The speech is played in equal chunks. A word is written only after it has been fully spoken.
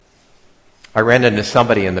I ran into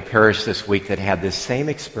somebody in the parish this week that had this same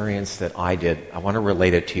experience that I did. I want to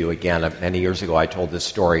relate it to you again. Many years ago, I told this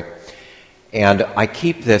story. And I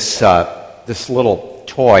keep this little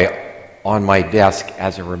toy on my desk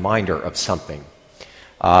as a reminder of something.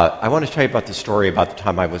 I want to tell you about the story about the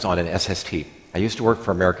time I was on an SST. I used to work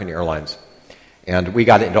for American Airlines. And we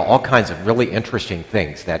got into all kinds of really interesting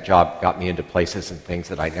things. That job got me into places and things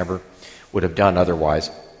that I never would have done otherwise.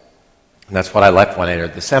 And that's what I left when I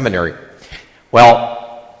entered the seminary.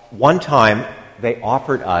 Well, one time they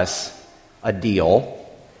offered us a deal.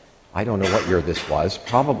 I don't know what year this was,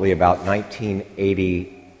 probably about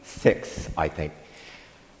 1986, I think.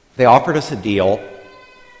 They offered us a deal.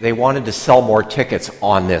 They wanted to sell more tickets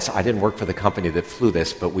on this. I didn't work for the company that flew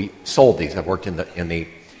this, but we sold these. I worked in the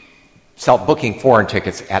booking foreign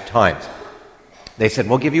tickets at times. They said,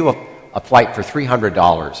 we'll give you a flight for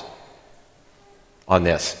 $300 on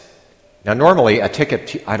this. Now, normally, a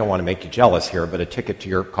ticket, I don't want to make you jealous here, but a ticket to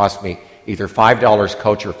Europe cost me either $5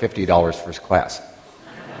 coach or $50 first class.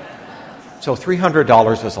 So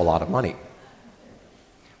 $300 was a lot of money.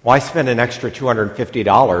 Why spend an extra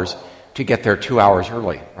 $250 to get there 2 hours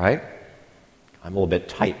early, right? I'm a little bit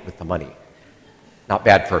tight with the money. Not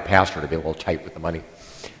bad for a pastor to be a little tight with the money.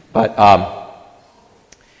 But,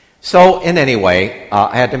 so in any way,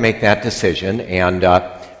 I had to make that decision, and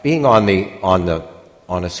being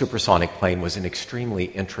on a supersonic plane was an extremely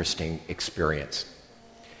interesting experience.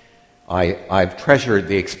 I've treasured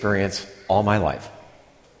the experience all my life.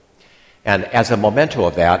 And as a memento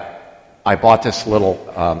of that, I bought this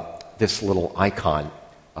little icon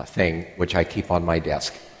thing, which I keep on my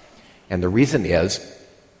desk. And the reason is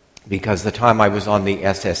because the time I was on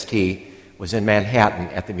the SST was in Manhattan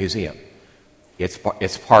at the museum. It's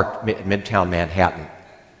parked Midtown Manhattan.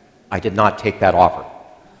 I did not take that offer.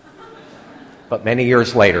 But many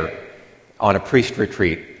years later, on a priest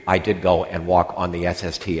retreat, I did go and walk on the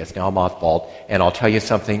SST. It's now mothballed. And I'll tell you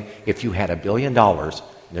something, if you had $1 billion,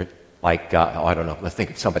 like, I don't know, let's think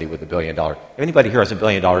of somebody with $1 billion. If anybody here has $1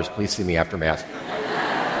 billion, please see me after Mass.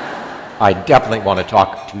 I definitely want to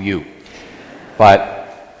talk to you. But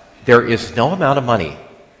there is no amount of money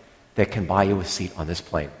that can buy you a seat on this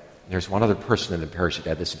plane. There's one other person in the parish that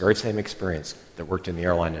had this very same experience that worked in the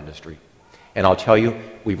airline industry. And I'll tell you,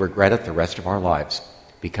 we regret it the rest of our lives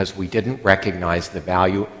because we didn't recognize the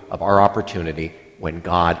value of our opportunity when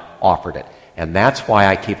God offered it. And that's why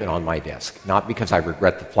I keep it on my desk. Not because I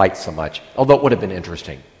regret the flight so much, although it would have been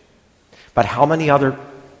interesting. But how many other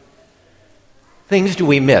things do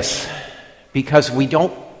we miss because we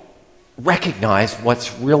don't recognize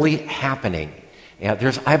what's really happening? And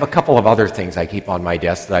I have a couple of other things I keep on my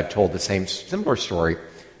desk that I've told the similar story.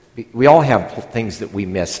 We all have things that we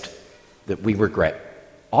missed that we regret.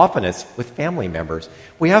 Often it's with family members.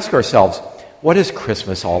 We ask ourselves, what is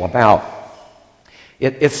Christmas all about?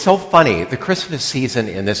 It's so funny. The Christmas season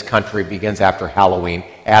in this country begins after Halloween,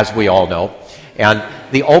 as we all know. And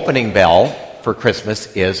the opening bell for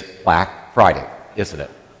Christmas is Black Friday, isn't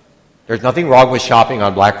it? There's nothing wrong with shopping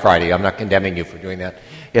on Black Friday. I'm not condemning you for doing that.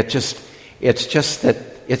 It's just that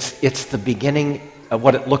it's the beginning of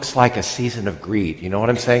what it looks like a season of greed. You know what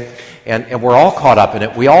I'm saying? And we're all caught up in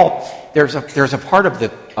it. There's a part of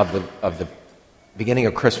the beginning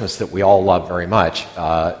of Christmas that we all love very much.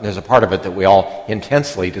 There's a part of it that we all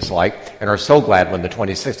intensely dislike and are so glad when the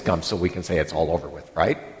 26th comes so we can say it's all over with,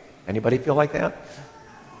 right? Anybody feel like that?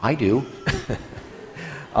 I do.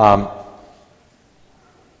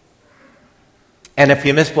 And if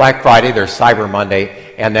you miss Black Friday, there's Cyber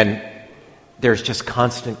Monday, and then there's just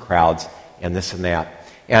constant crowds and this and that.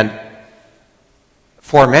 And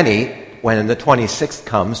for many, when the 26th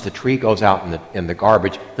comes, the tree goes out in the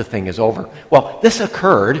garbage, the thing is over. Well, this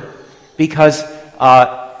occurred because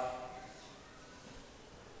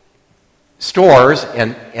stores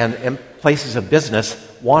and places of business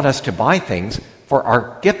want us to buy things for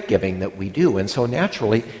our gift giving that we do. And so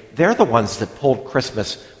naturally, they're the ones that pulled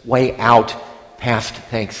Christmas way out past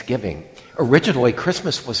Thanksgiving. Originally,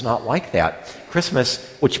 Christmas was not like that. Christmas,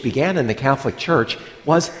 which began in the Catholic Church,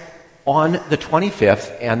 was on the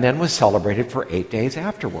 25th and then was celebrated for 8 days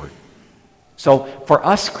afterward. So for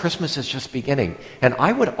us, Christmas is just beginning. And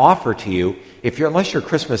I would offer to you, unless your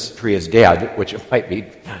Christmas tree is dead, which it might be,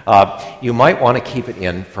 you might want to keep it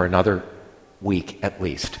in for another week at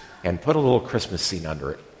least and put a little Christmas scene under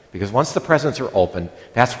it. Because once the presents are opened,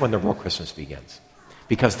 that's when the real Christmas begins.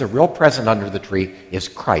 Because the real present under the tree is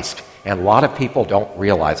Christ. And a lot of people don't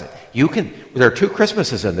realize it. There are 2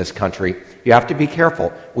 Christmases in this country. You have to be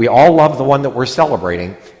careful. We all love the one that we're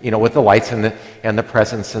celebrating, with the lights and the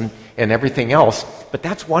presents and everything else. But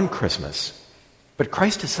that's one Christmas. But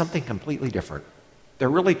Christ is something completely different. They're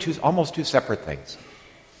really almost two separate things.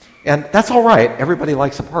 And that's all right. Everybody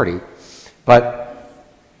likes a party. But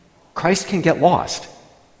Christ can get lost.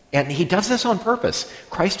 And he does this on purpose.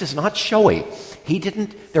 Christ is not showy.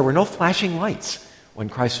 There were no flashing lights when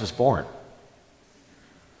Christ was born.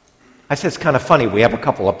 I said it's kind of funny. We have a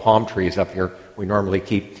couple of palm trees up here we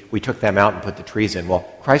took them out and put the trees in.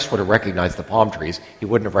 Well, Christ would have recognized the palm trees. He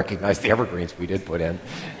wouldn't have recognized the evergreens we did put in.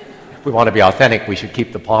 If we want to be authentic, we should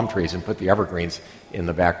keep the palm trees and put the evergreens in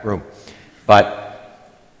the back room. But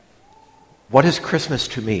what is Christmas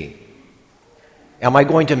to me? Am I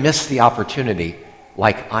going to miss the opportunity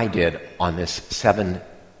like I did on this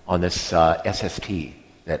SST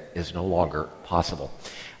that is no longer possible?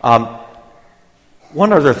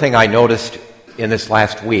 One other thing I noticed in this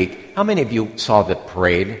last week, how many of you saw the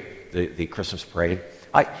parade, the Christmas parade?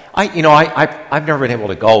 I've never been able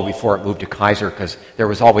to go before it moved to Kaiser because there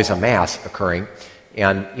was always a mass occurring,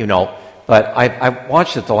 but I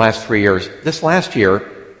watched it the last 3 years. This last year,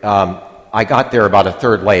 I got there about a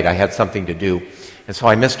third late. I had something to do, and so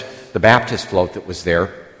I missed the Baptist float that was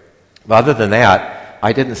there. But other than that,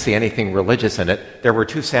 I didn't see anything religious in it. There were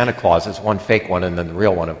two Santa Clauses, one fake one and then the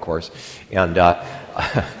real one, of course.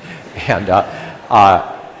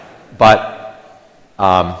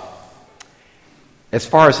 As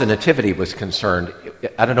far as the nativity was concerned,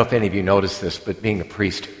 I don't know if any of you noticed this, but being a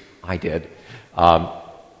priest, I did.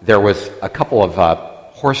 There was a couple of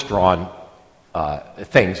horse-drawn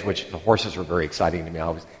things, which the horses were very exciting to me. I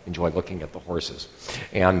always enjoy looking at the horses.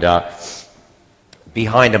 And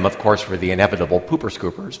behind them, of course, were the inevitable pooper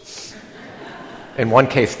scoopers. In one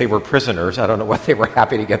case, they were prisoners. I don't know whether they were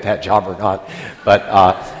happy to get that job or not. But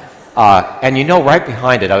right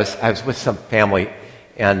behind it, I was with some family,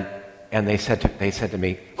 and they said to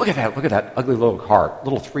me, look at that ugly little car,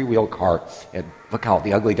 little 3-wheel car, and look how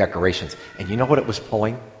the ugly decorations. And you know what it was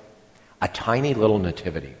pulling? A tiny little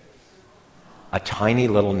nativity. A tiny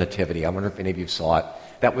little nativity. I wonder if any of you saw it.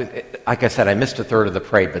 That was, like I said, I missed a third of the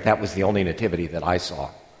parade, but that was the only nativity that I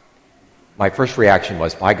saw. My first reaction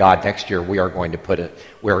was, by God, next year we are going to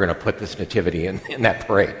put this nativity in that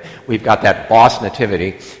parade. We've got that boss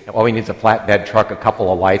nativity, and all we need is a flatbed truck, a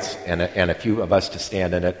couple of lights, and a few of us to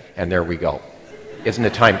stand in it, and there we go. Isn't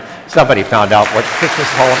it time somebody found out what Christmas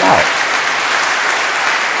is all about?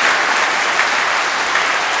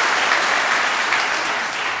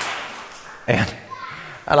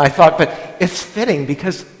 And I thought, but it's fitting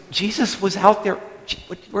because Jesus was out there.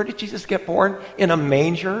 Where did Jesus get born? In a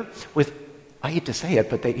manger with, I hate to say it,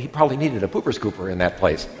 but he probably needed a pooper scooper in that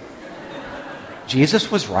place. Jesus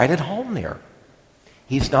was right at home there.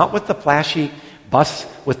 He's not with the flashy bus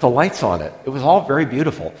with the lights on it. It was all very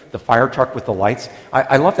beautiful. The fire truck with the lights.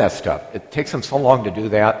 I love that stuff. It takes them so long to do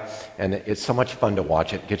that, and it's so much fun to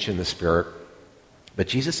watch it. Gets you in the spirit. But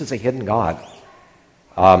Jesus is a hidden God.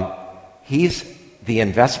 He's the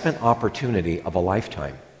investment opportunity of a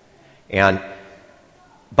lifetime.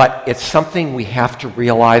 But it's something we have to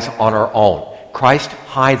realize on our own. Christ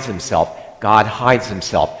hides himself. God hides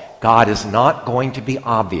himself. God is not going to be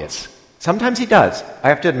obvious. Sometimes he does. I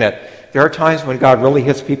have to admit, there are times when God really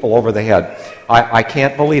hits people over the head. I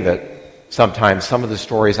can't believe it sometimes, some of the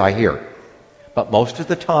stories I hear. But most of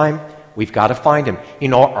the time, we've got to find him.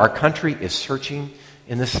 Our country is searching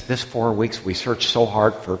in this 4 weeks. We search so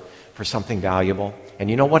hard for something valuable. And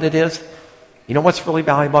you know what it is? You know what's really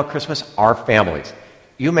valuable about Christmas? Our families.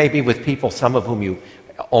 You may be with people, some of whom you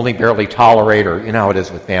only barely tolerate, or you know how it is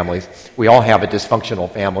with families. We all have a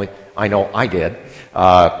dysfunctional family. I know I did.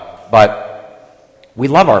 But we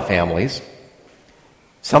love our families.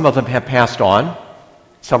 Some of them have passed on.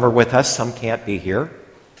 Some are with us. Some can't be here.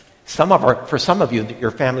 For some of you, your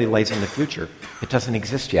family lays in the future. It doesn't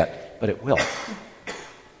exist yet, but it will.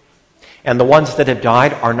 And the ones that have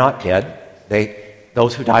died are not dead.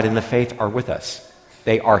 Those who died in the faith are with us.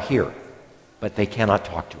 They are here, but they cannot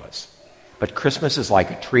talk to us. But Christmas is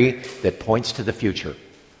like a tree that points to the future.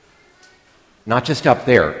 Not just up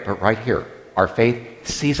there, but right here. Our faith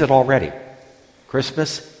sees it already.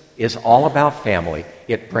 Christmas is all about family.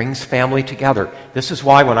 It brings family together. This is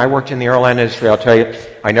why when I worked in the airline industry, I'll tell you,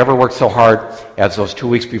 I never worked so hard as those 2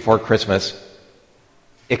 weeks before Christmas,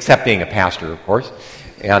 except being a pastor, of course,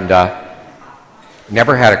 and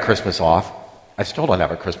never had a Christmas off. I still don't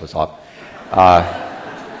have a Christmas off.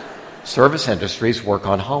 Service industries work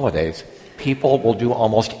on holidays. People will do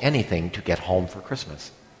almost anything to get home for Christmas.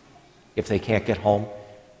 If they can't get home,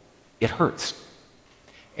 it hurts.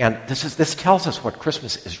 And this tells us what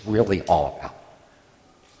Christmas is really all about.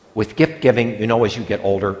 With gift giving, as you get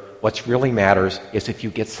older, what really matters is if you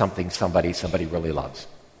get something somebody really loves.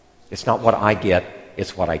 It's not what I get,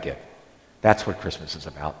 it's what I give. That's what Christmas is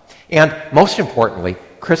about. And most importantly,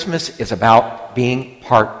 Christmas is about being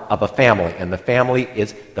part of a family, and the family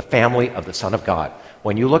is the family of the Son of God.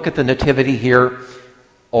 When you look at the nativity here,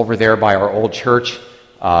 over there by our old church,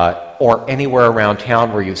 or anywhere around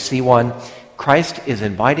town where you see one, Christ is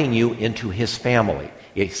inviting you into his family.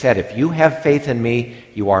 He said, if you have faith in me,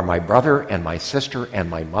 you are my brother and my sister and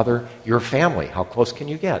my mother, your family. How close can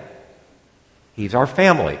you get? He's our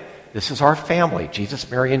family. This is our family. Jesus,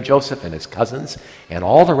 Mary, and Joseph and his cousins and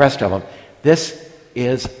all the rest of them. This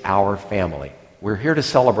is our family. We're here to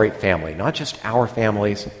celebrate family, not just our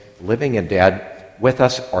families, living and dead, with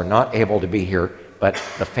us or not able to be here, but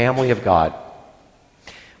the family of God.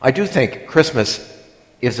 I do think Christmas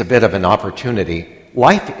is a bit of an opportunity.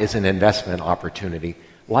 Life is an investment opportunity.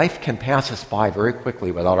 Life can pass us by very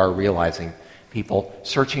quickly without our realizing, people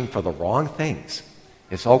searching for the wrong things.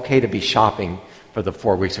 It's okay to be shopping for the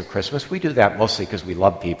 4 weeks of Christmas. We do that mostly because we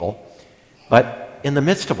love people. But in the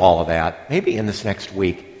midst of all of that, maybe in this next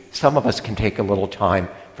week, some of us can take a little time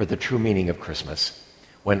for the true meaning of Christmas,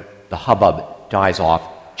 when the hubbub dies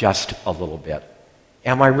off just a little bit.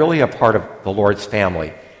 Am I really a part of the Lord's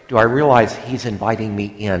family? Do I realize he's inviting me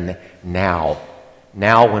in now?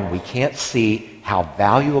 Now when we can't see how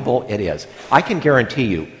valuable it is. I can guarantee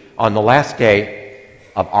you, on the last day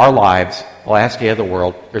of our lives, the last day of the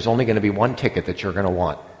world, there's only going to be one ticket that you're going to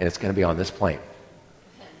want, and it's going to be on this plane.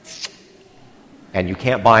 And you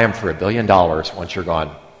can't buy them for $1 billion once you're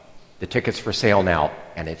gone. The ticket's for sale now,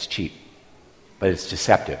 and it's cheap. But it's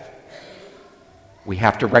deceptive. We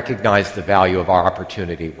have to recognize the value of our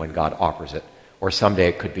opportunity when God offers it. Or someday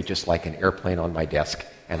it could be just like an airplane on my desk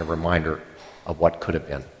and a reminder of what could have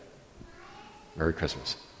been. Merry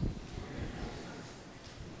Christmas.